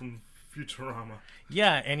people from Futurama.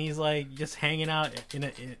 Yeah, and he's like just hanging out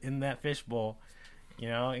in that fishbowl, you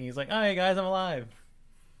know, and he's like, "Oh, hey guys, I'm alive.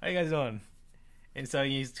 How you guys doing?" And so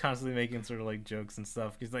he's constantly making sort of like jokes and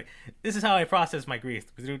stuff. He's like, "This is how I process my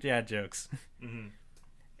grief, through dad jokes."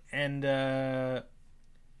 And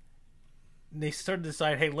they start to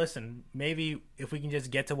decide, hey, listen, maybe if we can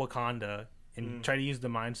just get to Wakanda and try to use the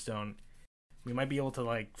Mind Stone, we might be able to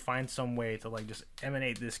like find some way to like just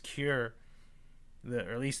emanate this cure, or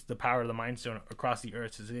at least the power of the Mind Stone across the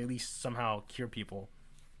earth, to at least somehow cure people.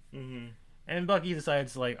 And Bucky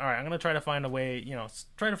decides, like, all right, I'm gonna try to find a way, you know,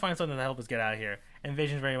 try to find something to help us get out of here. And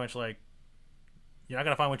Vision's very much like, you're not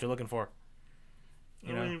gonna find what you're looking for.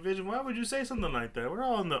 You know? Vision, why would you say something like that? We're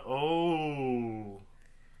all in the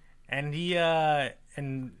And he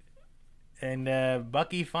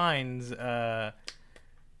Bucky finds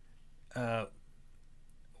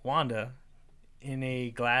Wanda in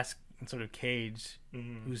a glass sort of cage,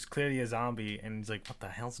 who's clearly a zombie, and he's like, what the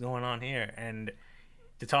hell's going on here? And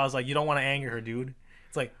T'Challa's like, you don't want to anger her, dude.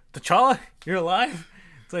 It's like, T'Challa, you're alive?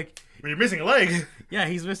 It's like, well, you're missing a leg. Yeah,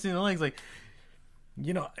 he's missing a leg. It's like,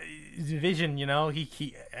 you know, Vision, you know,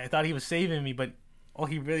 he I thought he was saving me, but all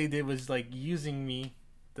he really did was like using me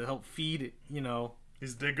to help feed, you know,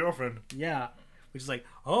 his dead girlfriend. Yeah, which is like,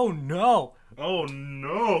 oh no,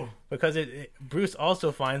 because Bruce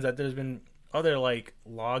also finds that there's been other like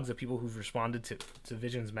logs of people who've responded to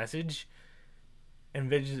Vision's message, and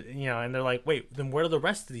Vision, you know, and they're like, wait, then where are the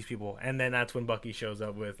rest of these people? And then that's when Bucky shows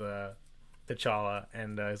up with T'Challa,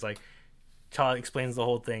 and it's like, T'Challa explains the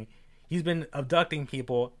whole thing. He's been abducting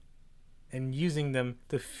people and using them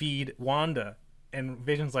to feed Wanda, and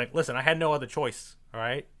Vision's like, listen, I had no other choice. All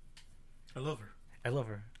right, I love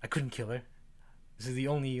her. I couldn't kill her. This is the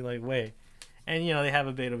only like way. And you know, they have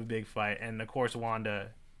a bit of a big fight, and of course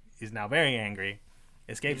Wanda is now very angry,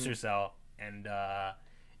 escapes her cell, and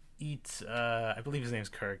eat. I believe his name's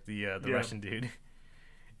Kirk, the Russian dude.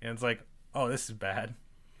 And it's like, oh, this is bad.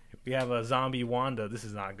 We have a zombie Wanda. This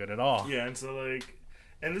is not good at all. Yeah, and so like,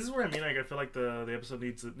 and this is where I mean, like, I feel like the episode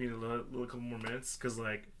needs a little couple more minutes because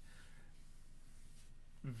like,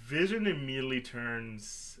 Vision immediately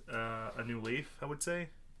turns a new leaf, I would say,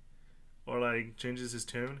 or like changes his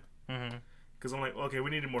tune. Because I'm like, okay,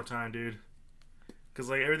 we needed more time, dude. Because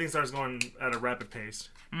like everything starts going at a rapid pace.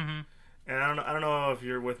 And I don't know if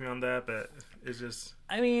you're with me on that, but it's just.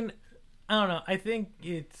 I mean, I don't know. I think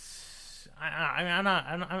it's.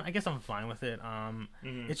 I guess I'm fine with it.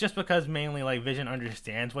 It's just because mainly like Vision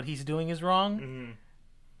understands what he's doing is wrong,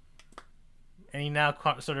 and he now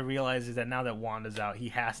sort of realizes that now that Wanda's out, he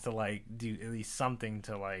has to like do at least something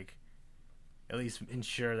to like at least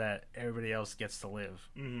ensure that everybody else gets to live,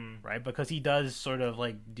 right? Because he does sort of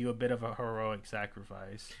like do a bit of a heroic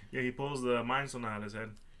sacrifice. Yeah, he pulls the Mind Stone out of his head.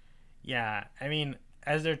 Yeah, I mean,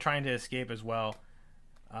 as they're trying to escape as well,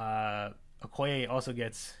 Okoye also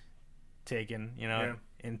gets taken,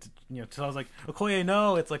 and T'Challa's like, Okoye,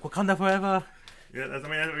 no, it's like Wakanda forever. Yeah, I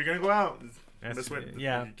mean, we're gonna go out. That's what.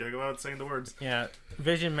 Yeah, you gotta go out saying the words. Yeah,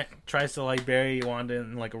 Vision tries to like bury Wanda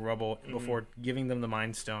in like a rubble before giving them the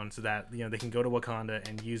Mind Stone so that they can go to Wakanda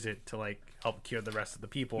and use it to like help cure the rest of the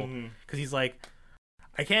people. Because he's like,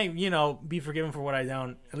 I can't, be forgiven for what I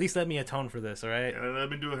done. At least let me atone for this, all right? Yeah,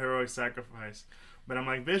 let me do a heroic sacrifice. But I'm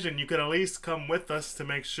like, Vision, you could at least come with us to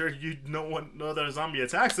make sure no other zombie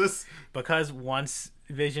attacks us. Because once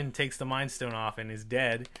Vision takes the Mind Stone off and is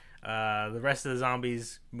dead, the rest of the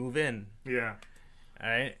zombies move in. Yeah. All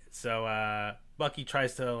right. So Bucky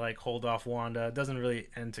tries to like hold off Wanda. It doesn't really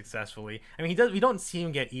end successfully. I mean, we don't see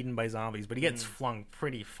him get eaten by zombies, but he gets flung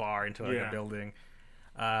pretty far into like a building.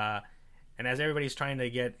 And as everybody's trying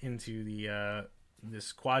to get into the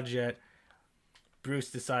this quad jet,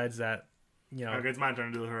 Bruce decides that. Okay, it's my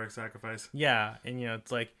turn to do the heroic sacrifice. Yeah, and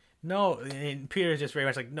it's like no, and Peter's just very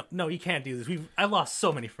much like no, you can't do this. I've lost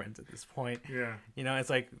so many friends at this point. Yeah, it's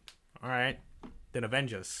like, all right, then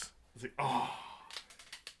avenge us. It's like, oh,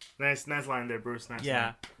 nice line there, Bruce. Nice. Yeah.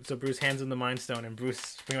 Line. So Bruce hands him the Mind Stone, and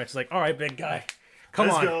Bruce pretty much is like, all right, big guy, come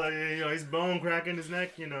let's on. Go. He's bone cracking his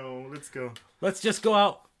neck. Let's go. Let's just go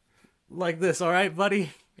out like this, all right,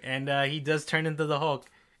 buddy. And he does turn into the Hulk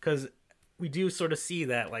because. We do sort of see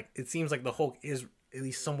that, like, it seems like the Hulk is at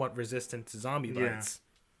least somewhat resistant to zombie bites,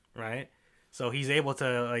 right? So he's able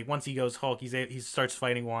to, like, once he goes Hulk, he starts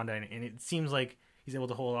fighting Wanda, and it seems like he's able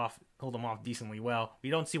to hold him off decently well. We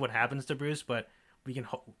don't see what happens to Bruce, but we can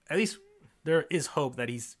at least there is hope that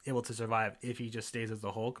he's able to survive if he just stays as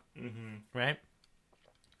the Hulk, right?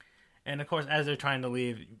 And of course, as they're trying to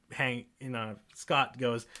leave, Scott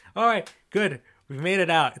goes, "All right, good, we've made it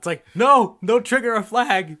out." It's like, no, trigger a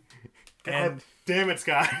flag. And damn it,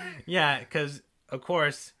 Scott. Yeah, because of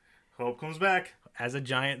course, Hope comes back as a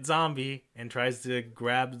giant zombie and tries to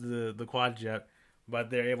grab the quad jet,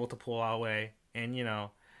 but they're able to pull away. And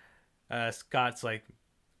Scott's like,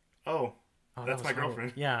 "Oh, that's my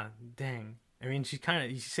girlfriend." Yeah, dang. I mean, she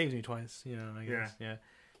saves me twice. I guess. Yeah.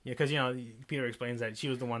 Because Peter explains that she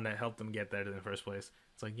was the one that helped them get there in the first place.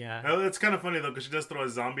 It's like, yeah. Oh, it's kind of funny though, because she does throw a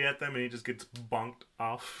zombie at them and he just gets bonked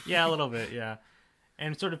off. Yeah, a little bit. Yeah.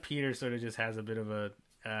 And Peter just has a bit of a,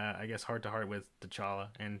 I guess, heart-to-heart with T'Challa.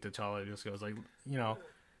 And T'Challa just goes like,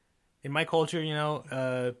 in my culture,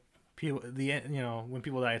 people, when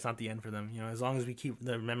people die, it's not the end for them. As long as we keep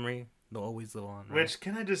their memory, they'll always live on. Right? Which,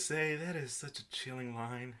 can I just say, that is such a chilling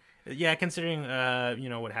line. Yeah, considering,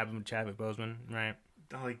 what happened with Chadwick Boseman, right?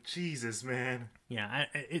 Like, Jesus, man. Yeah,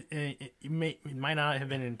 it might not have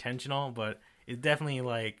been intentional, but it's definitely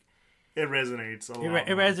like, it resonates a lot.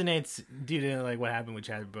 It resonates due to like what happened with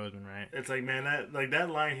Chadwick Boseman, right? It's like, man, that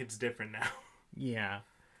line hits different now. Yeah,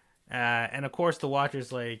 and of course the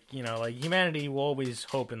Watchers, like humanity will always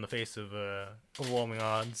hope in the face of overwhelming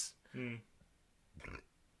odds.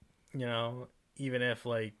 Even if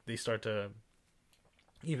like they start to,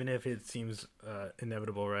 even if it seems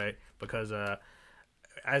inevitable, right? Because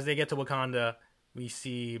as they get to Wakanda, we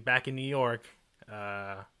see back in New York,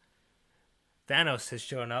 Thanos has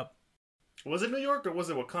shown up. Was it New York or was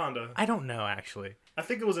it Wakanda? I don't know, actually. I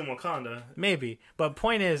think it was in Wakanda. Maybe. But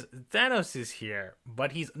point is, Thanos is here,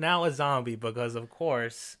 but he's now a zombie because, of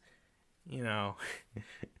course, as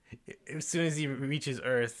soon as he reaches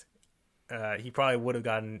Earth, he probably would have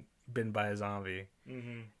gotten bitten by a zombie.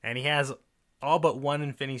 And he has all but one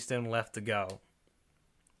Infinity Stone left to go.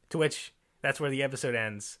 To which, that's where the episode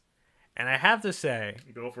ends. And I have to say...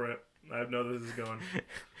 Go for it. I know this is going.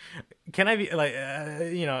 can I be like,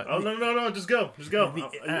 Oh no! Just go.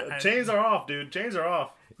 Chains are off, dude. Chains are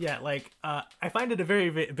off. yeah, like I find it a very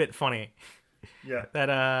bit funny Yeah.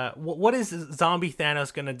 that what is zombie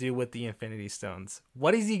Thanos gonna do with the Infinity Stones?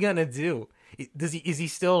 What is he gonna do? Is he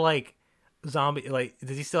still like zombie? Like,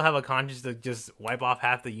 does he still have a conscience to just wipe off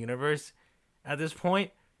half the universe at this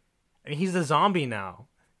point? I mean, he's a zombie now.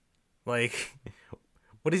 Like,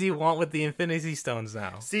 what does he want with the Infinity Stones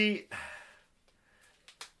now? See,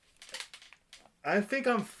 I think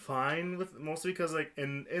I'm fine with mostly because like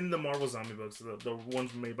in the Marvel zombie books, the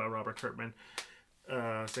ones made by Robert Kirkman,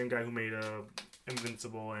 same guy who made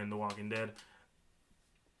Invincible and The Walking Dead,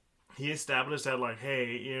 he established that like,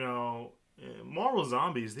 hey, Marvel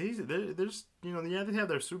zombies, there's yeah, they have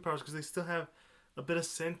their superpowers because they still have a bit of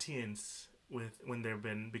sentience when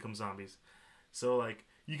they've become zombies. So like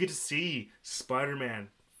you get to see Spider-Man,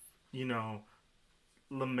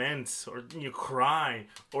 lament or cry,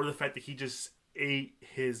 or the fact that he just ate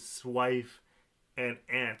his wife and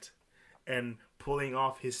aunt and pulling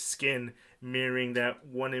off his skin, mirroring that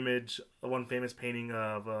one famous painting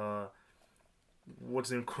of what's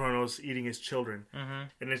his name, Kronos eating his children. Mm-hmm.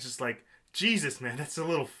 And it's just like, Jesus, man, it's a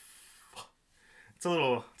little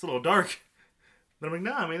dark. But I'm like,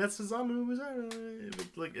 nah, I mean, that's a zombie movie.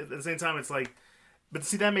 But like at the same time, it's like, but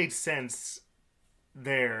see, that made sense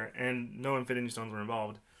there, and no Infinity Stones were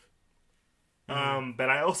involved. But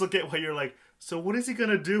I also get why you're like, so what is he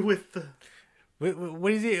gonna do with the?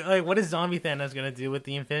 What is he like? What is Zombie Thanos gonna do with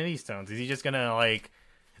the Infinity Stones? Is he just gonna like,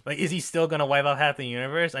 is he still gonna wipe out half the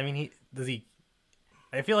universe? I mean,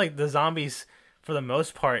 I feel like the zombies, for the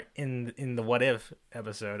most part, in the What If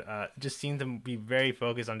episode, just seem to be very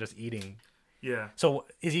focused on just eating. Yeah. So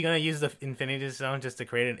is he gonna use the Infinity Stone just to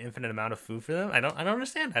create an infinite amount of food for them? I don't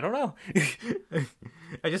understand. I don't know.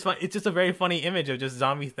 I just find it's just a very funny image of just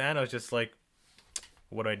zombie Thanos, just like,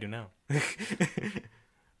 what do I do now?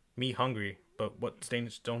 Me hungry, but what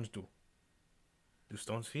stones do? Do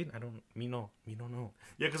stones feed? Me no know.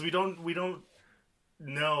 Yeah, because we don't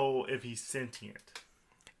know if he's sentient.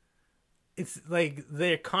 It's like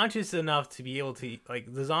they're conscious enough to be able to,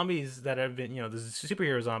 like, the zombies that have been, the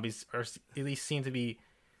superhero zombies are at least seem to be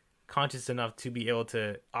conscious enough to be able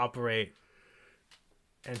to operate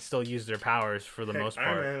and still use their powers for the most part.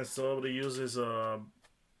 Iron Man is still able to use his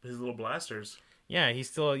little blasters. Yeah, he's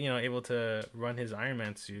still, able to run his Iron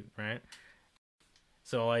Man suit, right?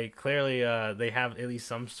 So, like, clearly they have at least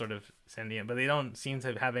some sort of sentient, but they don't seem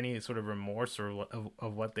to have any sort of remorse or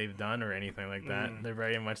of what they've done or anything like that. They're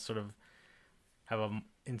very much sort of have an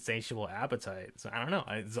insatiable appetite. So I don't know.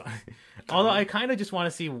 Although I kind of just want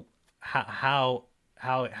to see how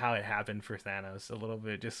it happened for Thanos a little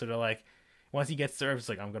bit. Just sort of like once he gets served, it's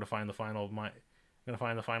like, I'm gonna find the final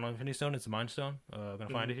Infinity Stone. It's a Mind Stone. I'm gonna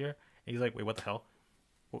find it here. And he's like, wait, what the hell?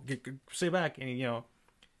 Well, stay back. And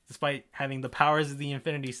despite having the powers of the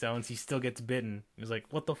Infinity Stones, he still gets bitten. He's like,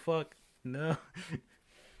 what the fuck? No.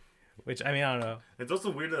 Which, I mean, I don't know. It's also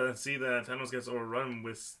weird to see that Thanos gets overrun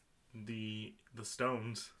with the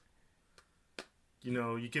stones.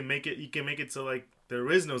 You can make it so like there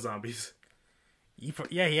is no zombies. He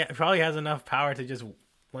probably has enough power to just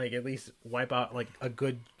like at least wipe out like a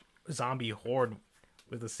good zombie horde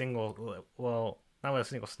with a single, well, not with a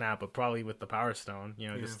single snap, but probably with the Power Stone.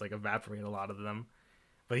 Just like evaporate a lot of them.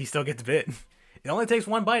 But he still gets bit. It only takes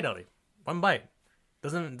one bite, Ellie. One bite.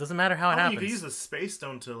 Doesn't matter how it happens. You can use the Space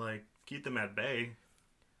Stone to like keep them at bay.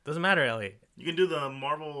 Doesn't matter, Ellie. You can do the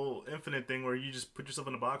Marvel Infinite thing where you just put yourself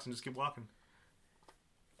in a box and just keep walking.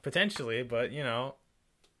 Potentially, but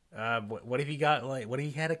what if he got like, what if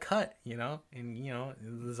he had a cut, and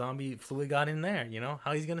the zombie fluid got in there,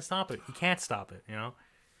 how he's gonna stop it? He can't stop it,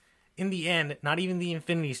 In the end, not even the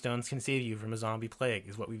Infinity Stones can save you from a zombie plague,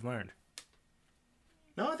 is what we've learned.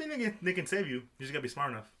 No, I think they can save you. You just gotta be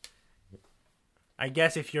smart enough. I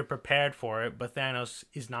guess if you're prepared for it, but Thanos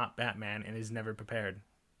is not Batman and is never prepared.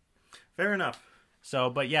 Fair enough. So,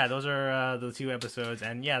 but yeah, those are the two episodes,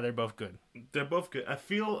 and yeah, they're both good. They're both good. I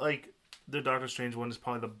feel like the Doctor Strange one is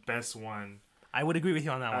probably the best one. I would agree with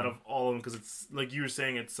you on that one. Out of all of them, because it's, like you were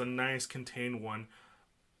saying, it's a nice, contained one.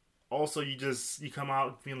 Also, you come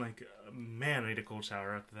out feeling like, man, I need a cold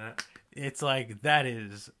shower after that. It's like, that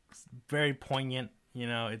is very poignant,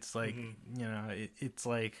 it's like, it's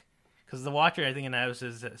like, because the Watcher, I think in that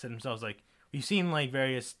episode said himself, like, we've seen like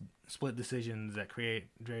various split decisions that create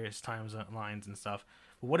various timelines and stuff.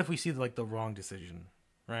 But what if we see like the wrong decision,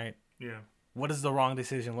 right? Yeah. What does the wrong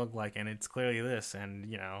decision look like? And it's clearly this. And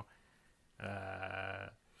I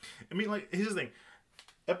mean, like, here's the thing.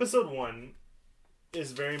 Episode 1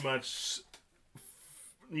 is very much,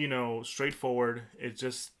 straightforward. It's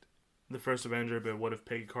just the first Avenger, but what if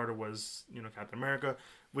Peggy Carter was, Captain America,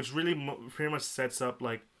 which really pretty much sets up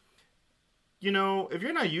like, if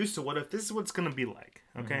you're not used to what if, this is what it's gonna be like.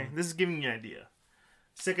 Okay, this is giving you an idea.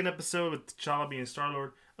 Second episode with T'Challa being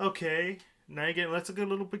Star-Lord. Okay, now let's get a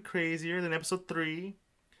little bit crazier. Then episode 3,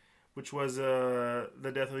 which was the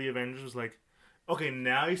death of the Avengers, was like, okay,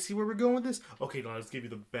 now you see where we're going with this. Okay, now let's give you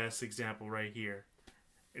the best example right here.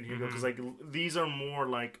 And here you go, because like these are more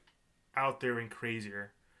like out there and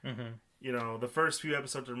crazier. The first few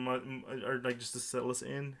episodes are like just to settle us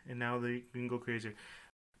in, and now they can go crazier.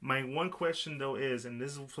 My one question though is, and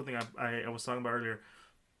this is something I was talking about earlier,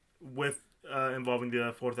 with involving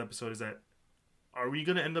the 4th episode, is that are we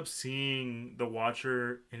gonna end up seeing the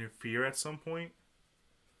Watcher interfere at some point?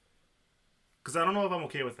 Because I don't know if I'm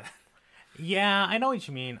okay with that. Yeah, I know what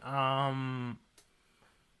you mean. I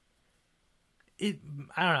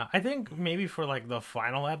don't know. I think maybe for like the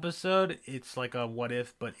final episode, it's like a what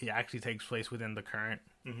if, but it actually takes place within the current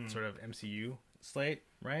sort of MCU slate,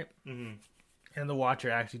 right? And the Watcher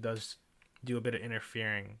actually does do a bit of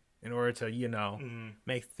interfering in order to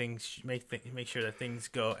make sure that things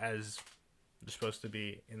go as they're supposed to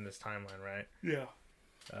be in this timeline, right? Yeah.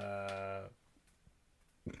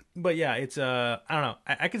 But yeah, it's I don't know.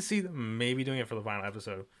 I could see them maybe doing it for the final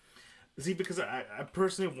episode. See, because I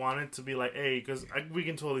personally wanted to be like, hey, because we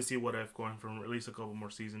can totally see what if going from at least a couple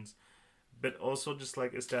more seasons, but also just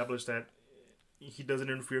like establish that he doesn't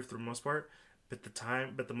interfere for the most part. But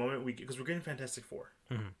the moment because we're getting Fantastic Four,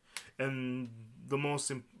 and the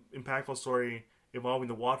most impactful story involving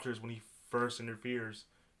the Watchers when he first interferes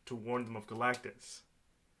to warn them of Galactus.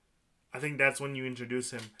 I think that's when you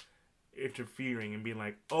introduce him interfering and being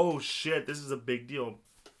like, oh shit, this is a big deal,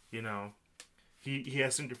 He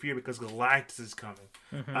has to interfere because Galactus is coming.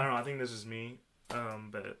 I don't know. I think this is me,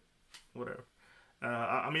 but whatever.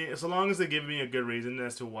 I mean, so long as they give me a good reason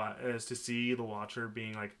as to see the Watcher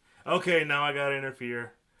being like, okay, now I gotta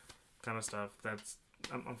interfere, kind of stuff.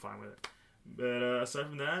 I'm fine with it. But aside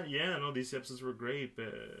from that, yeah, no, these episodes were great.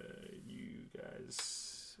 But you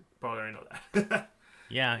guys probably already know that.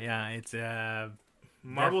 Yeah, it's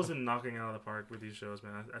Marvel's been knocking it out of the park with these shows,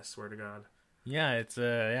 man. I swear to God. Yeah, it's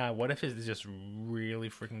what if it's just really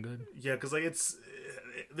freaking good? Yeah, because like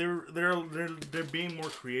they're being more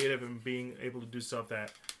creative and being able to do stuff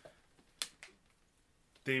that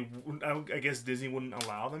I guess Disney wouldn't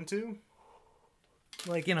allow them to.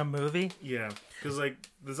 Like in a movie? Yeah, because like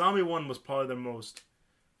the zombie one was probably the most.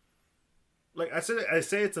 Like I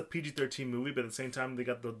say it's a PG-13 movie, but at the same time they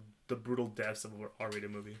got the brutal deaths of an R-rated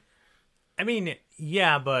movie. I mean,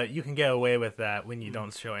 yeah, but you can get away with that when you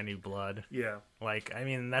don't show any blood. Yeah. Like, I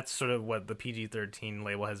mean, that's sort of what the PG-13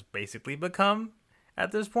 label has basically become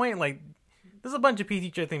at this point. Like, there's a bunch of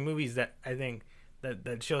PG-13 movies that I think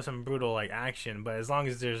that show some brutal, like, action, but as long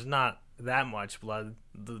as there's not that much blood,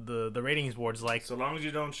 the ratings board's like... So long as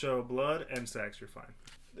you don't show blood and sex, you're fine.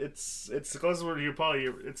 It's the closest word you're probably...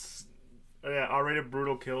 It's, yeah, R-rated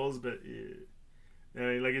brutal kills, but,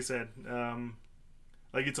 like you said,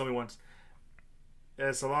 like you told me once...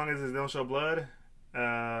 so long as they don't show blood,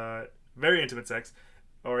 very intimate sex,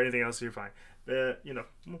 or anything else, you're fine.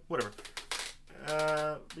 Whatever.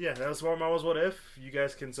 Yeah, that was Marvel's What If. You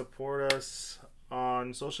guys can support us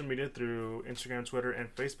on social media through Instagram, Twitter,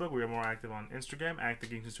 and Facebook. We are more active on Instagram, at the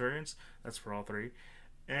Geek Centurions. That's for all 3.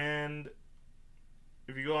 And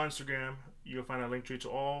if you go on Instagram, you'll find a link tree to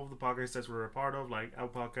all of the podcasts that we're a part of, like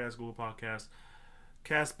Apple Podcasts, Google Podcasts,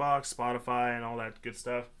 Castbox, Spotify, and all that good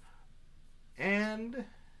stuff. And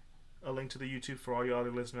a link to the YouTube for all you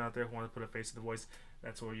other listeners out there who want to put a face to the voice.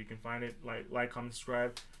 That's where you can find it. Like, comment,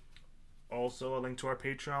 subscribe. Also, a link to our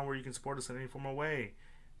Patreon where you can support us in any form of way.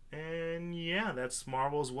 And yeah, that's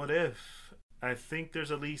Marvel's What If. I think they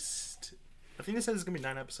said it's going to be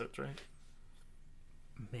 9 episodes, right?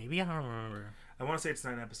 Maybe, I don't remember. I want to say it's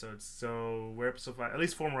 9 episodes. So we're episode 5. At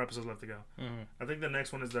least 4 more episodes left to go. I think the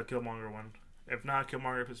next one is the Killmonger one. If not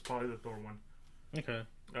Killmonger, it's probably the Thor one. Okay.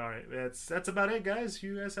 All right, that's about it, guys.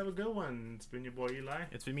 You guys have a good one. It's been your boy Eli.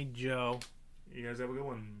 It's been me, Joe. You guys have a good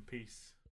one. Peace.